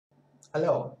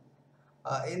Hello.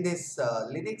 In this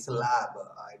Linux lab,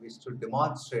 I wish to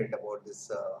demonstrate about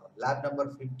this lab number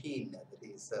 15, that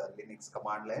is Linux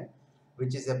command line,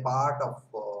 which is a part of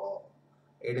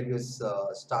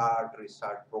AWS Start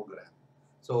Restart program.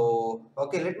 So,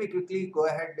 okay, let me quickly go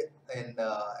ahead in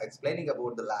explaining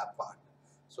about the lab part.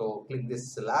 So, click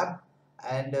this lab,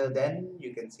 and then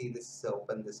you can see this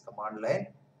open this command line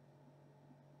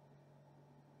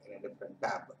in a different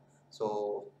tab.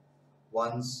 So,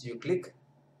 once you click,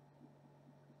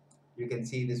 you can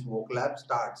see this vocab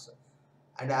starts,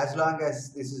 and as long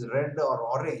as this is red or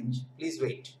orange, please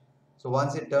wait. So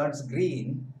once it turns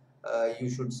green, you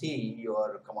should see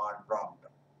your command prompt.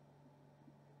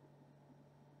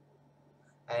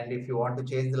 And if you want to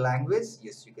change the language,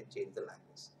 yes, you can change the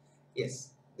language.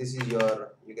 Yes, this is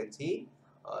your, you can see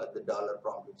the dollar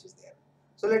prompt which is there.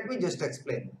 So let me just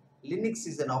explain. Linux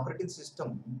is an operating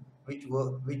system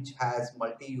which has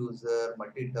multi-user,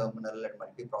 multi-terminal and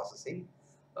multi-processing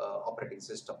operating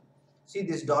system. See,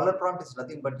 this dollar prompt is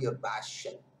nothing but your bash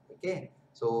shell. Okay,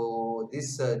 so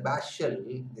this bash shell,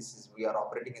 this is, we are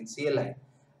operating in CLI,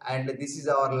 and this is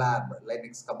our lab,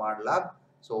 Linux command lab.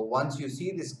 So once you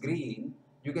see this green,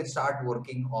 you can start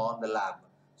working on the lab.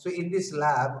 So in this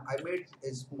lab, I made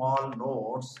a small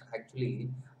notes actually.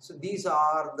 So these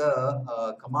are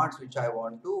the commands which I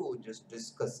want to just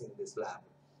discuss in this lab.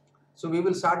 So we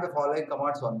will start the following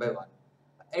commands one by one.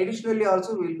 Additionally,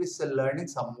 also we will be still learning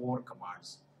some more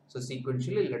commands. So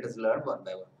sequentially, let us learn one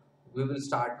by one. We will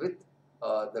start with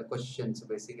the questions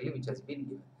basically which has been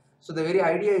given. So the very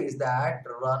idea is that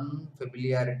run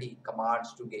familiarity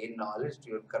commands to gain knowledge to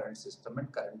your current system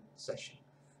and current session.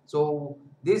 So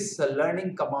these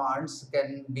learning commands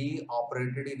can be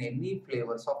operated in any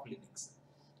flavors of Linux,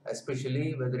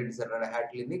 especially whether it is a Red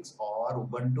Hat Linux or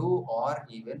Ubuntu or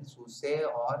even SUSE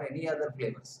or any other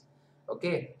flavors.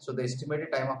 Okay, so the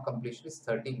estimated time of completion is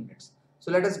 30 minutes.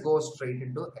 So let us go straight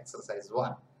into exercise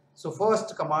 1. So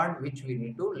first command which we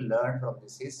need to learn from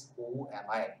this is who am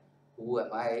I? Who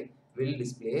am I will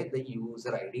display the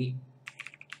user ID.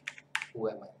 Who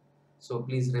am I? So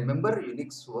please remember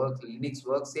Linux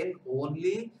works in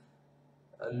only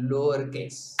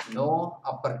lowercase, no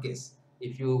uppercase.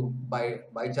 If you by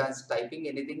chance typing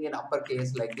anything in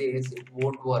uppercase like this, it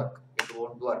won't work. It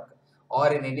won't work.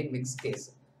 Or in any mixed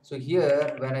case. So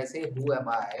here, when I say who am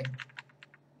I,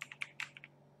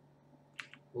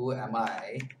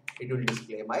 it will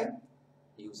display my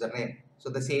username. So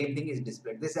the same thing is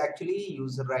displayed. This actually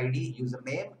user ID,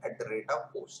 username at the rate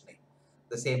of hostname.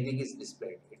 The same thing is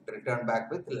displayed. It returned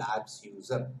back with labs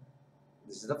user.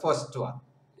 This is the first one.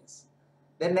 Yes.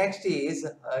 Then next is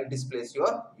displays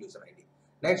your user ID.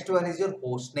 Next one is your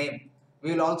host name.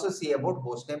 We will also see about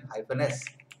hostname -s.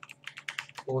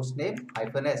 Hostname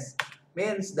 -s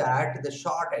means that the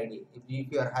short ID. If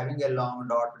you are having a long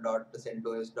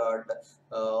 .CentOS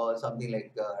something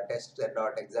like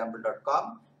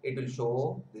test.example.com, it will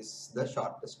show this the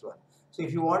shortest one. So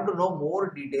if you want to know more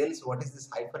details, what is this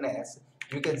 -s?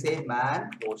 You can say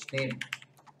man hostname.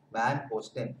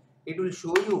 It will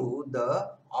show you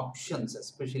the options,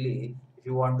 especially if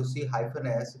you want to see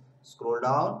 -s, scroll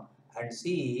down and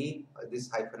see this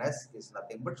 -s is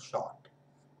nothing but short.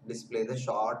 Display the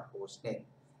short host name.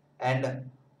 And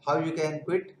how you can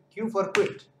quit? Q for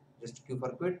quit. Just Q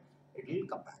for quit, it will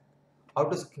come back. How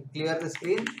to clear the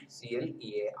screen?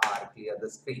 CLEAR, clear the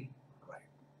screen. Right.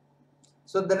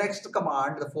 So the next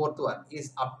command, the fourth one, is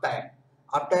uptime.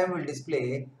 Uptime will display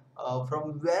from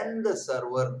when the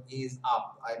server is up.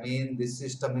 I mean, this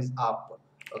system is up.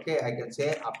 Okay, I can say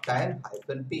uptime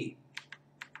 -p.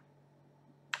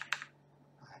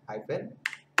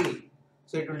 -p.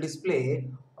 So it will display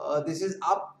this is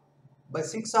up by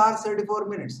 6 hours 34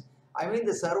 minutes. I mean,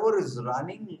 the server is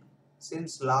running since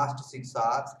last 6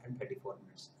 hours and 34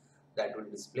 minutes. That will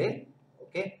display,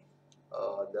 okay,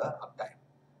 the uptime.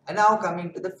 And now coming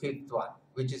to the fifth one,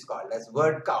 which is called as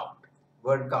word count.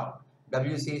 Word count.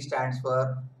 WC stands for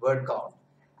word count.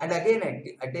 And again,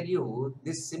 I tell you,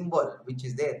 this symbol which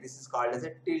is there, this is called as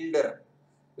a tilde,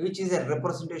 which is a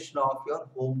representation of your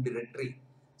home directory.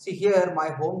 See here, my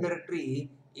home directory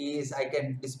is, I can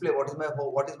display what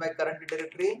is my current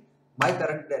directory. My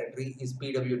current directory is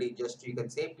pwd. Just you can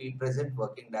say p present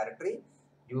working directory.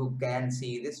 You can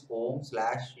see this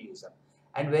home/user.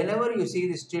 And whenever you see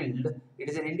this tilde, it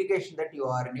is an indication that you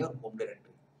are in your home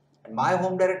directory. And my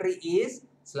home directory is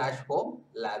 /home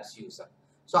labs user.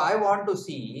 So I want to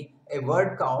see a word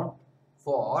count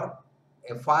for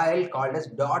a file called as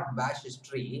 .bash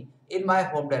history in my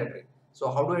home directory. So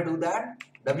how do I do that?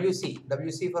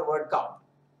 WC for word count,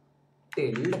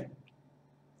 tilde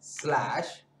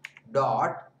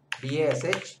 /dot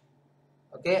bash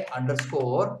Okay,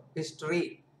 underscore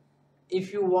history.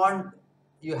 If you want,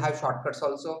 you have shortcuts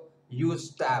also.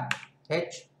 Use tab,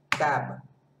 H tab.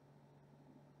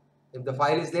 If the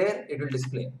file is there, it will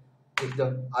display. If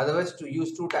the otherwise to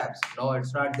use two tabs, no,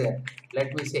 it's not there.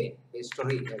 Let me say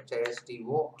history,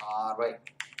 HISTORY.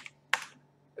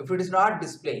 If it is not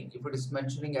displaying, if it is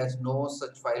mentioning as no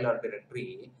such file or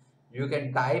directory, you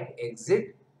can type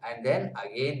exit and then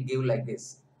again give like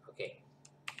this. Okay,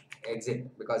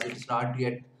 exit, because it is not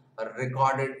yet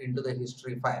recorded into the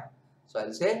history file. So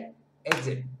I'll say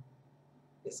exit.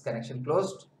 This connection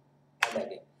closed and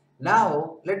again.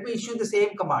 Now let me issue the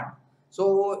same command.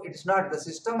 So it's not, the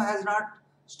system has not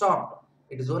stopped.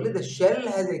 It is only the shell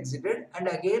has exited and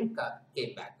again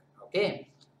came back. Okay.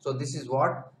 So this is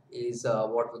what is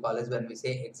what we call as when we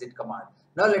say exit command.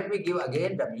 Now let me give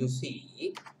again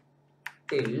wc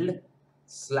tilde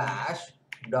slash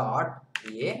dot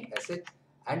ash,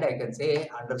 and I can say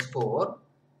underscore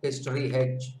history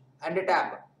h and a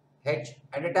tab, h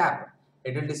and a tab.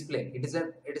 It will display. It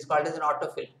is called as an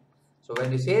autofill. So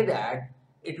when you say that,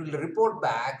 it will report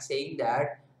back saying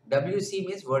that WC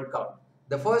means word count.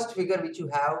 The first figure which you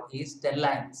have is 10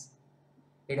 lines.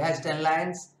 It has 10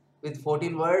 lines with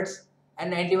 14 words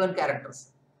and 91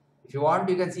 characters. If you want,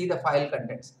 you can see the file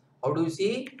contents. How do you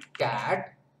see?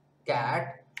 Cat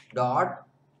dot,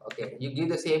 okay, you give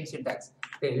the same syntax,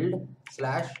 tilde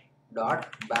slash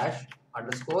dot bash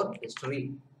underscore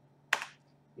history.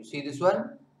 You see this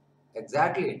one?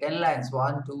 Exactly 10 lines,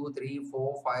 1, 2, 3,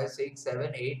 4, 5, 6,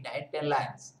 7, 8, 9, 10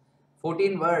 lines,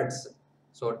 14 words.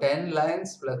 So 10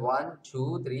 lines plus 1,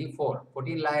 2, 3, 4,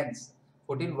 14 lines,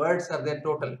 14 words are there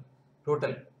total.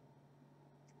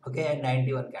 Okay, and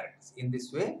 91 characters. In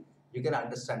this way, you can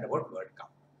understand about word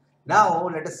count. Now,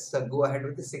 let us go ahead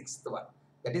with the sixth one.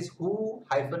 That is who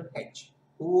hyphen h.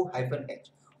 Who hyphen h.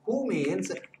 Who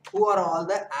means who are all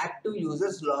the active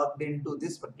users logged into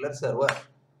this particular server.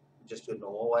 Just to know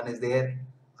one is there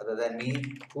other than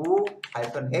me. Who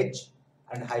hyphen h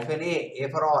and hyphen a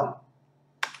for all.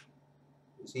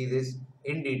 You see this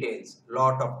in details.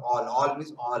 Lot of all. All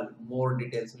means all. More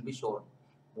details will be shown.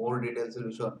 More details will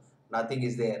be shown. Nothing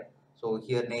is there. So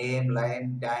here name,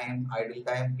 line, time, idle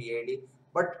time, PID.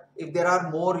 But if there are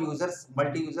more users,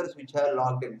 multi-users which have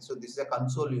logged in, so this is a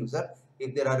console user.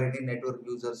 If there are any network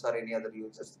users or any other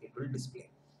users, it will display.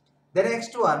 The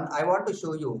next one, I want to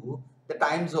show you the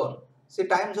time zone. See,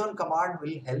 time zone command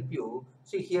will help you.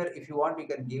 See here, if you want, you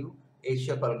can give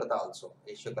Asia Kolkata also.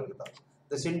 Asia Kolkata also.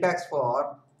 The syntax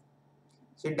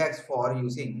for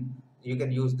using, you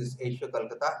can use this Asia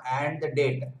Kolkata and the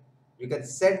date. You can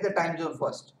set the time zone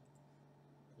first.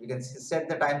 You can set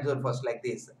the time zone first like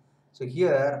this. So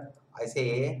here I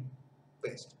say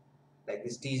paste like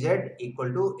this, TZ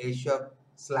equal to Asia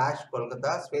slash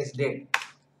Kolkata space date.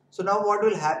 So now what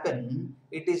will happen?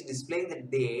 It is displaying the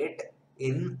date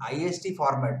in IST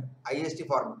format. IST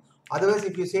format. Otherwise,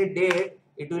 if you say date,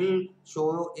 it will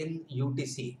show in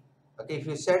UTC. Okay, if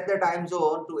you set the time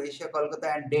zone to Asia,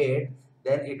 Kolkata and date,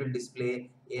 then it will display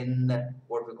in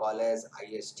what we call as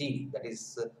IST. That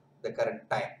is the current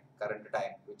time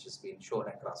which is being shown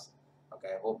across.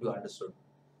 Okay, I hope you understood.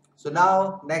 So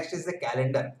now next is the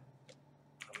calendar.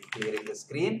 I'm clearing the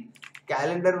screen.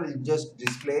 Calendar will just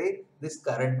display this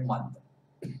current month.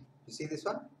 You see this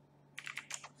one?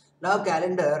 Now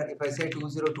calendar, if I say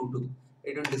 2022,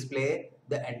 it will display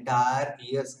the entire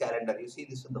year's calendar. You see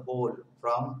this on the whole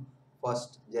from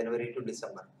 1st January to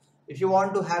December. If you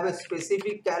want to have a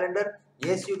specific calendar,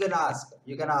 yes, you can ask.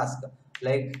 You can ask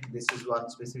like this is one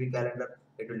specific calendar.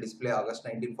 It will display August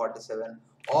 1947.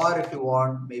 Or if you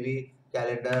want maybe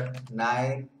calendar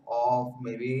 9 of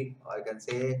maybe I can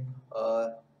say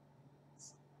I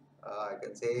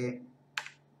can say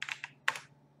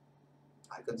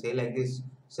like this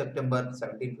September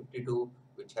 1752,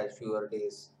 which has fewer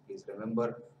days. Please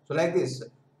remember. So like this,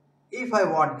 if I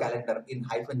want calendar in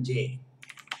 -J,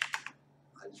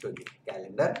 I'll show you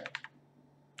calendar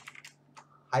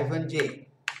 -J.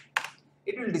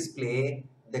 It will display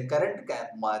the current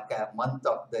month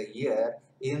of the year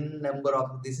in number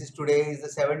of. This is today is the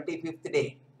 75th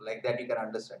day. Like that you can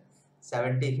understand.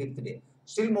 75th day.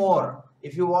 Still more.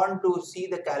 If you want to see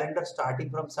the calendar starting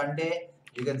from Sunday,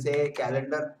 you can say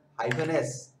calendar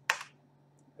 -S.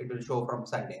 It will show from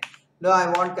Sunday. No, I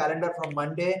want calendar from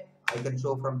Monday. I can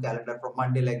show from calendar from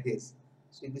Monday like this.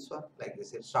 See this one? Like this.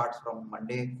 It starts from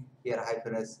Monday. Here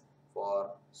 -S for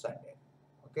Sunday.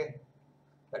 Okay.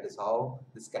 That is how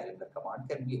this calendar command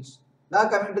can be used. Now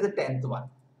coming to the 10th one.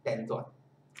 10th one.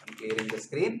 I'm clearing the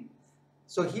screen.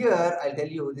 So here I'll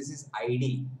tell you this is ID.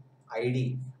 ID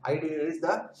is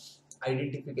the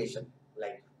identification.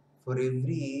 Like for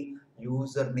every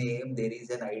username there is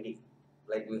an ID,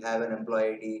 like we have an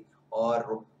employee ID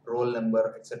or roll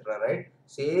number, etc. Right?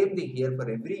 Same thing here for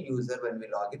every user. When we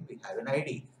log in, we have an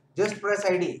ID. Just press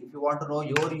ID if you want to know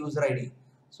your user ID.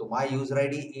 So my user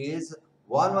ID is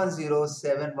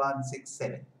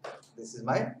 1107167. This is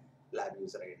my lab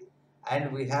user ID.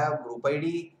 And we have group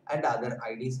ID and other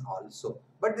IDs also.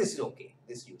 But this is okay,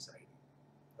 this user ID.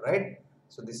 Right?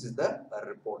 So this is the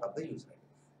report of the user ID.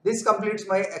 This completes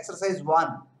my exercise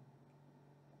 1.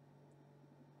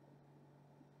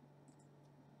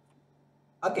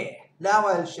 Okay, now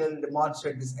I shall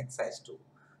demonstrate this exercise 2.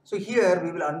 So here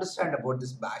we will understand about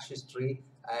this bash history,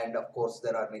 and of course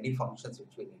there are many functions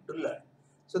which we need to learn.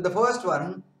 So the first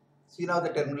one, see, now the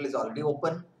terminal is already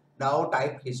open. Now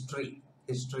type history.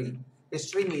 History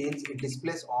means it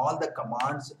displays all the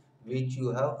commands which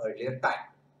you have earlier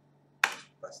typed.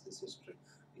 Press this history.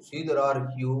 You see there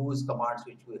are huge commands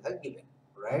which we have given,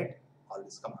 right? All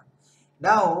this command.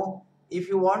 Now if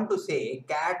you want to say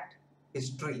cat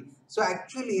history, so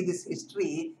actually this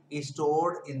history is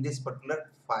stored in this particular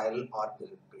file or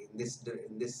directory, in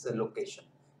this location.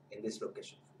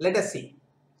 Let us see.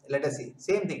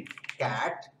 Same thing,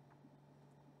 cat,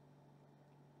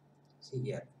 see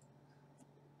here,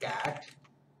 cat,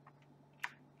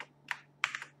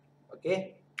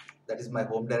 okay, that is my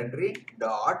home directory,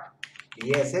 dot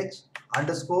bash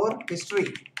underscore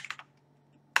history.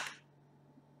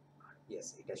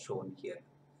 Yes, it has shown here.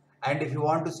 And if you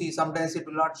want to see, sometimes it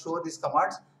will not show these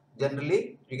commands.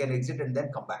 Generally, you can exit and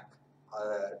then come back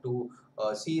to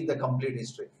see the complete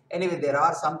history. Anyway, there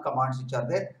are some commands which are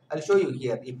there. I'll show you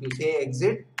here. If you say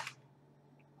exit,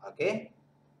 okay,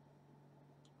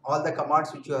 all the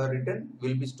commands which you have written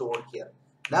will be stored here.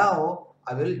 Now,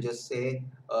 I will just say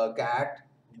cat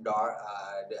dot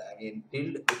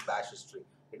tilde with bash history.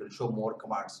 It will show more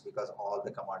commands because all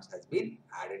the commands has been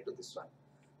added to this one.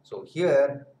 So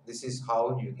here, this is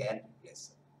how you can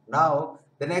replace. Now,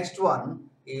 the next one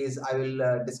is I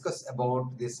will discuss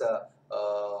about this.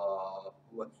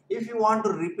 If you want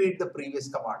to repeat the previous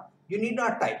command, you need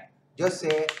not type. Just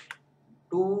say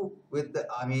 2 with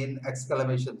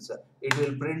exclamations. It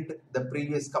will print the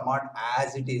previous command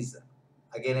as it is.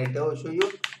 Again, I will show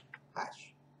you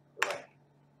hash. Right.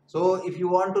 So if you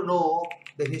want to know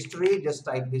the history, just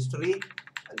type history.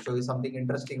 I'll show you something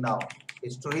interesting now.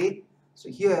 History. So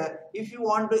here, if you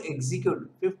want to execute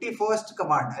 51st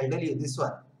command, I'll tell you this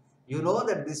one. You know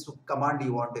that this command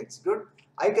you want to execute.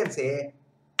 I can say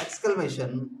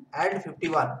exclamation and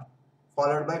 51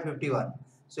 followed by 51.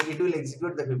 So it will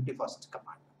execute the 51st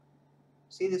command.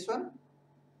 See this one?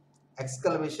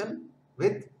 Exclamation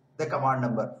with the command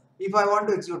number. If I want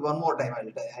to execute one more time,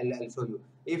 I'll show you.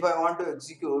 If I want to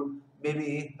execute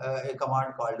maybe a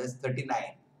command called as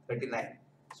 39.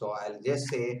 So I'll just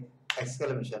say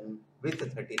exclamation with the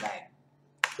 39.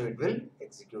 So it will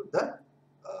execute the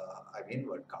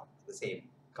word count, the same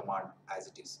command as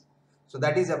it is. So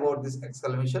that is about this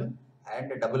exclamation,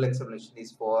 and a double exclamation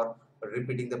is for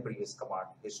repeating the previous command.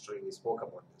 History, we spoke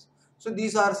about this. So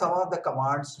these are some of the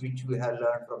commands which we have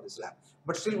learned from this lab.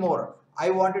 But still more,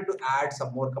 I wanted to add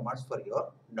some more commands for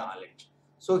your knowledge.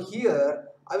 So here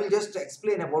I will just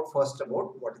explain first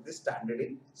about what is the standard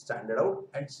in, standard out,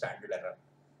 and standard error.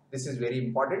 This is very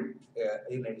important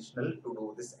in additional to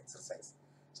do this exercise.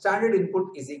 Standard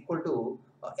input is equal to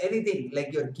anything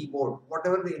like your keyboard.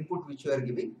 Whatever the input which you are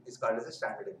giving is called as a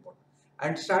standard input.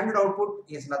 And standard output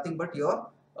is nothing but your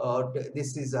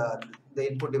the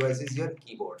input device is your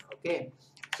keyboard. Okay.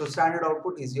 So standard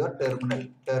output is your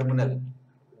terminal.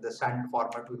 The standard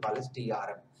format we call as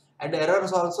TRM. And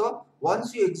errors also,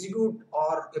 once you execute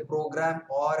or a program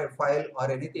or a file or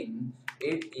anything,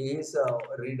 it is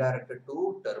redirected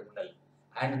to terminal.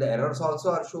 And the errors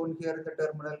also are shown here in the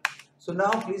terminal. So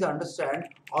now please understand,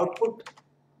 output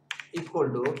equal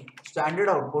to standard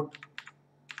output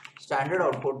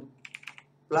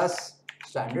plus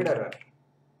standard error.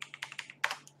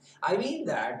 I mean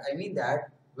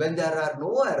that when there are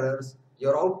no errors,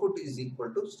 your output is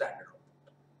equal to standard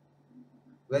output.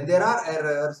 When there are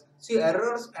errors, see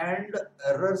errors and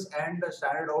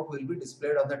standard out will be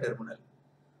displayed on the terminal.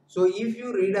 So if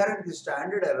you redirect the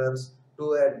standard errors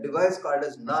to a device called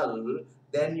as null,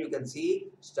 then you can see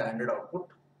standard output,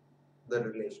 the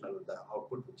relational, the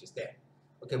output which is there.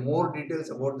 Okay, more details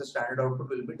about the standard output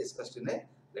will be discussed in a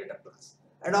later class.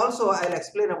 And also I'll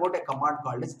explain about a command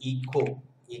called as echo.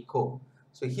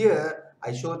 So here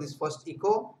I show this first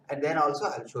echo, and then also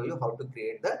I'll show you how to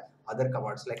create the other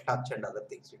commands like touch and other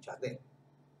things which are there.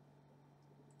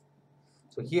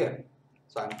 So here,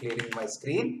 so I'm clearing my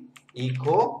screen.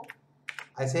 Echo,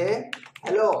 I say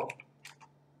hello.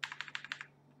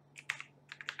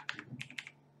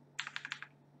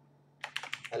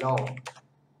 hello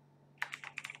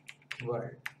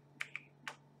world.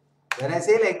 When I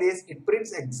say like this, it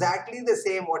prints exactly the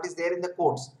same what is there in the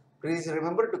quotes. Please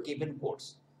remember to keep in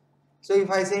quotes. So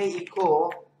if I say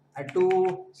echo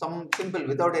to some simple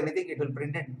without anything, it will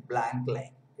print a blank line.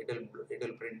 It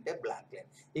will print a blank line.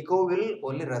 Echo will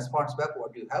only respond back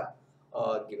what you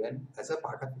have given as a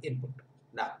part of input.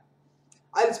 Now,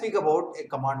 I'll speak about a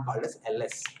command called as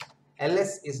ls.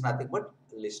 ls is nothing but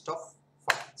list of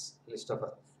files.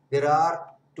 There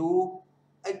are two.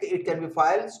 It can be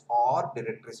files or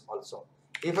directories also.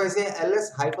 If I say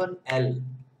ls-l,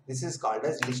 this is called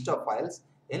as list of files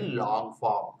in long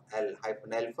form.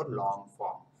 L-L for long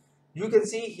form. You can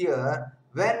see here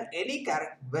when any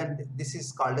character, when this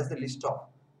is called as the list of,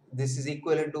 this is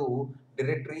equivalent to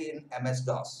directory in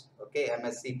MS-DOS. Okay,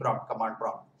 MSC prompt, command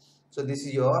prompt. So this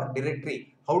is your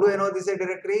directory. How do I know this is a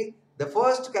directory? The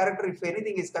first character, if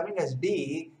anything is coming as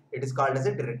D, it is called as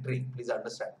a directory. Please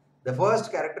understand. The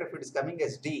first character, if it is coming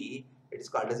as D, it is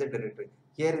called as a directory.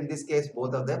 Here in this case,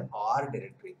 both of them are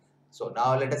directory. So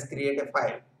now let us create a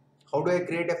file. How do I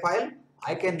create a file?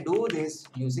 I can do this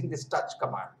using this touch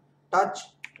command. Touch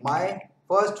my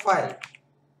first file.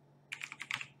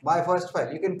 My first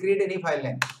file. You can create any file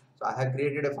name. So I have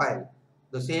created a file.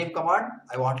 The same command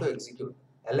I want to execute.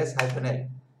 ls-l.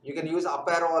 You can use up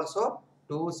arrow also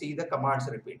to see the commands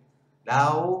repeat.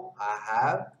 Now I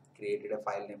have created a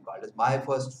file name called as my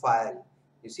first file.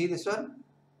 You see this one?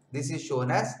 This is shown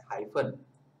as hyphen.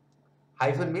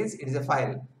 Hyphen means it is a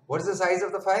file. What is the size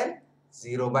of the file?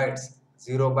 0 bytes.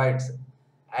 0 bytes.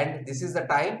 And this is the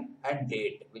time and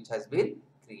date which has been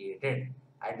created.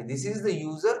 And this is the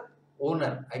user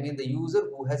owner. I mean the user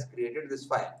who has created this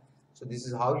file. So this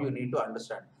is how you need to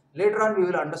understand. Later on we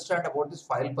will understand about this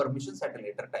file permissions at a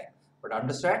later time. But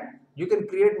understand, you can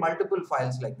create multiple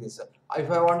files like this. If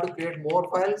I want to create more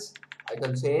files, I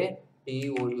can say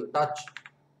touch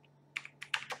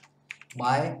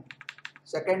my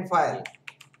second file.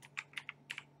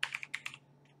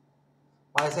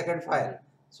 My second file.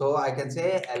 So I can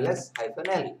say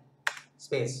ls-l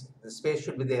space. The space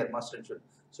should be there, must and should.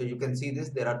 So you can see this,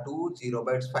 there are two 0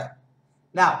 bytes file.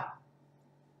 Now,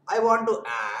 I want to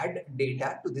add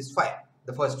data to this file,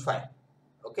 the first file.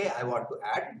 Okay, I want to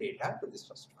add data to this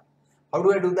first file. How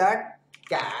do I do that?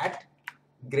 Cat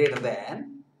greater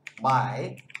than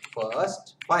my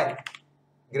first file.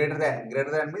 Greater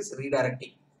than means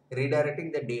redirecting.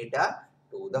 Redirecting the data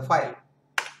to the file.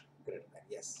 Greater than,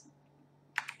 yes.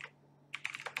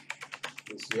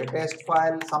 This is a test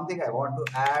file, something I want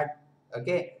to add.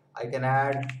 Okay, I can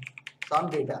add some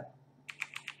data.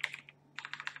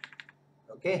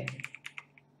 Okay,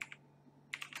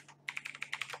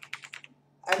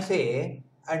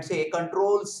 and say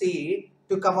Control C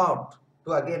to come out,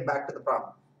 to again back to the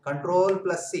prompt. Control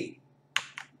plus C.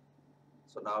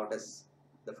 So now it is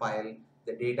the file,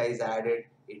 the data is added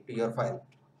into your file.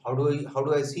 How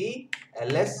do I see?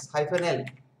 ls-l.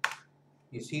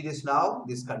 You see this now?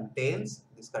 This contains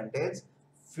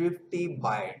 50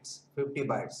 bytes. 50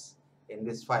 bytes in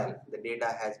this file. The data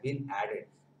has been added.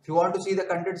 If you want to see the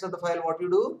contents of the file, what you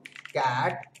do?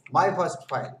 Cat my first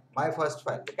file.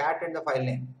 The cat and the file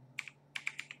name.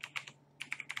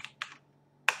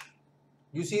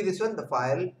 You see this one? The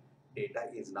file data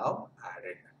is now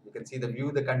added. You can see the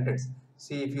view, the contents.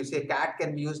 See, if you say cat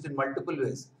can be used in multiple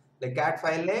ways. The cat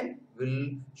file name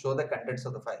will show the contents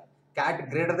of the file. Cat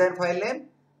greater than file name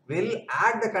will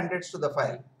add the contents to the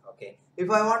file. Okay. If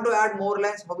I want to add more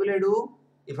lines, how will I do?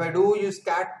 If I do use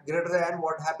cat greater than,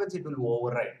 what happens? It will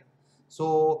overwrite.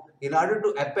 So in order to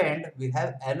append, we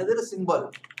have another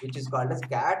symbol which is called as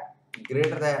cat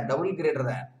greater than, double greater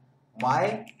than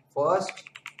my first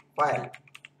file.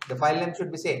 The file name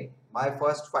should be same, my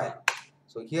first file.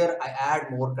 So here I add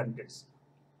more contents.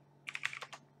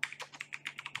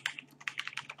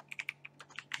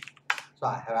 So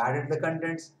I have added the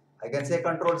contents. I can say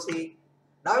Control C.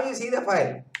 Now you see the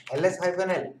file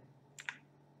ls-l.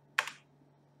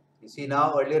 You see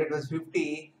now earlier it was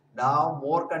 50. Now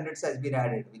more contents has been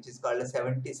added, which is called as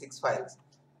 76 files.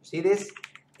 You see this?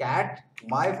 Cat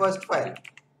my first file.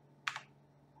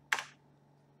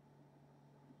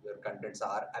 Your contents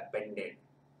are appended.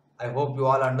 I hope you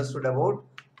all understood about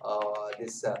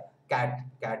this cat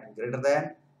greater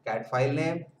than, cat file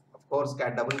name, of course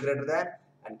cat double greater than,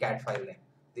 and cat file name.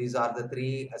 These are the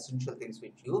three essential things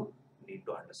which you need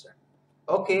to understand.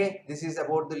 Okay, this is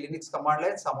about the Linux command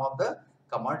line, some of the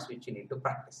commands which you need to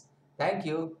practice. Thank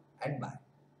you and bye.